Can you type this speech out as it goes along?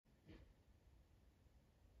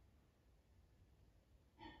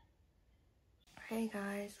Hey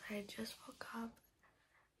guys, I just woke up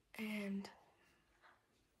and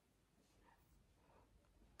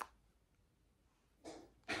oh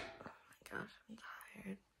my gosh, I'm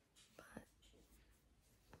tired, but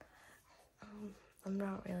I'm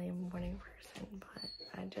not really a morning person,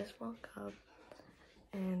 but I just woke up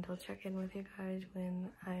and I'll check in with you guys when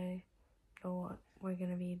I know what we're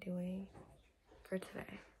gonna be doing for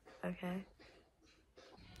today, okay?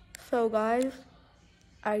 So guys,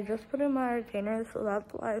 I just put in my retainer, so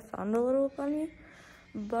that's why I sound a little funny,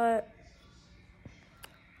 but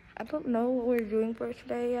I don't know what we're doing for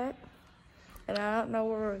today yet, and I don't know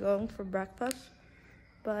where we're going for breakfast,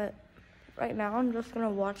 but right now I'm just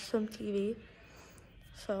gonna watch some TV.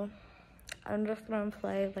 So I'm just gonna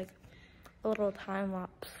play like a little time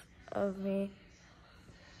lapse of me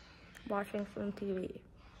watching some TV.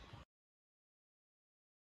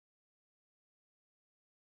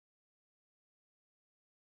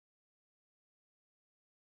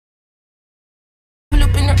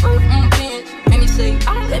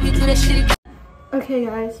 Okay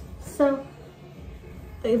guys, so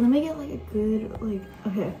let me get like a good,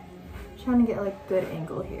 okay, I'm trying to get like a good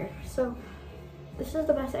angle here. So this is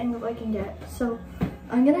the best angle I can get. So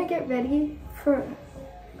I'm gonna get ready for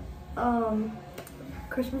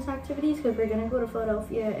Christmas activities because we're gonna go to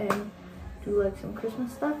Philadelphia and do like some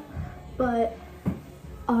Christmas stuff. But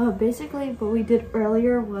basically what we did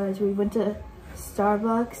earlier was we went to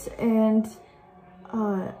Starbucks and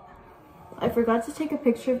I forgot to take a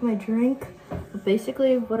picture of my drink. But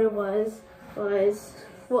basically what it was,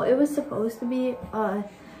 well, it was supposed to be a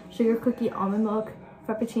sugar cookie almond milk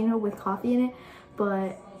frappuccino with coffee in it,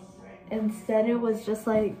 but instead it was just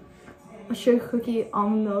like a sugar cookie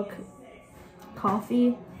almond milk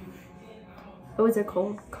coffee. It was a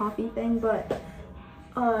cold coffee thing, but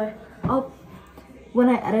when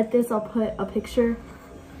I edit this, I'll put a picture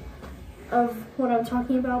of what I'm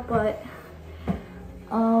talking about. But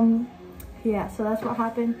yeah, so that's what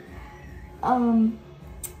happened.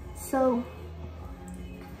 So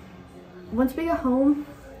once we got home,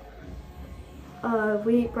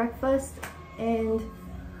 we ate breakfast and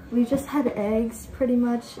we just had eggs pretty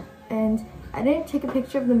much, and I didn't take a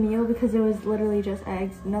picture of the meal because it was literally just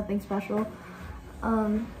eggs, nothing special.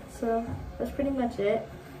 So that's pretty much it.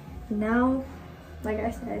 Now, like I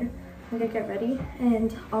said, I'm gonna get ready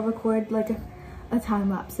and I'll record like a time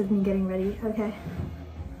lapse of me getting ready, okay?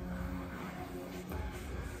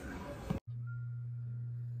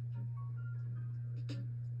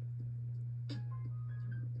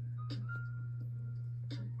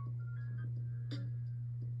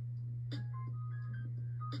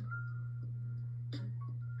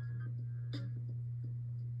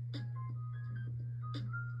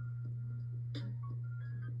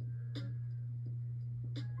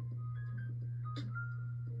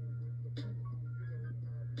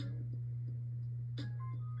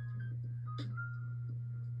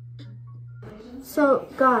 So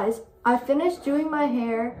guys, I finished doing my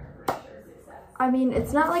hair. I mean,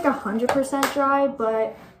 it's not like 100% dry,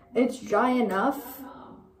 but it's dry enough.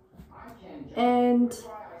 And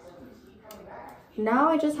now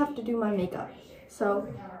I just have to do my makeup.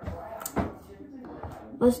 So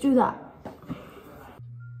let's do that.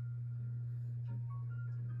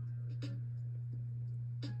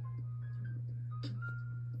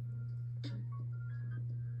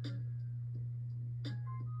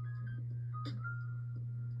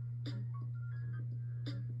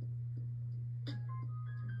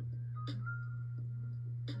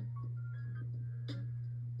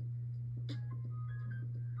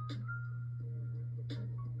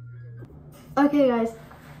 Okay guys,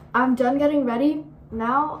 I'm done getting ready.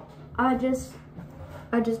 Now I just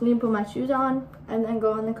need to put my shoes on and then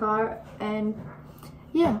go in the car, and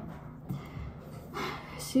yeah.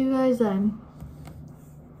 See you guys then.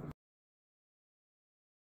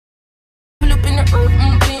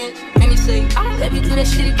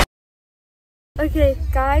 Okay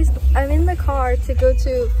guys, I'm in the car to go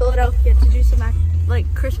to Philadelphia to do some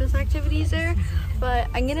Christmas activities there, but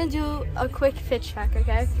I'm gonna do a quick fit check,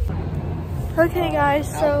 okay? Okay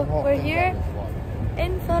guys, so we're here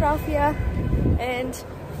in Philadelphia and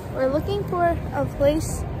we're looking for a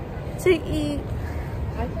place to eat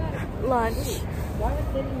lunch.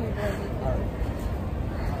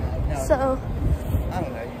 So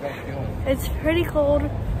it's pretty cold,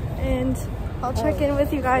 and I'll check in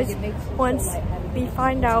with you guys once we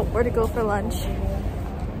find out where to go for lunch.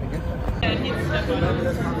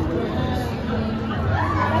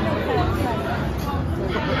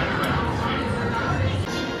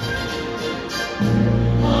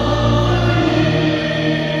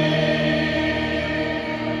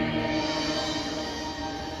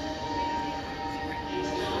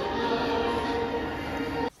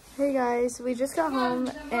 guys, we just got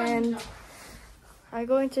home and I'm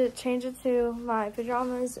going to change into my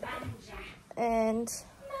pajamas, and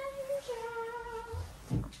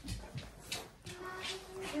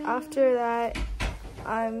after that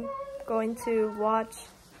I'm going to watch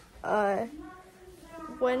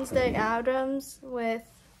Wednesday Addams with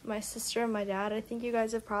my sister and my dad. I think you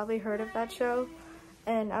guys have probably heard of that show.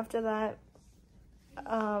 And after that,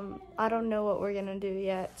 I don't know what we're gonna do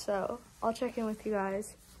yet, so I'll check in with you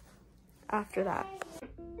guys after that.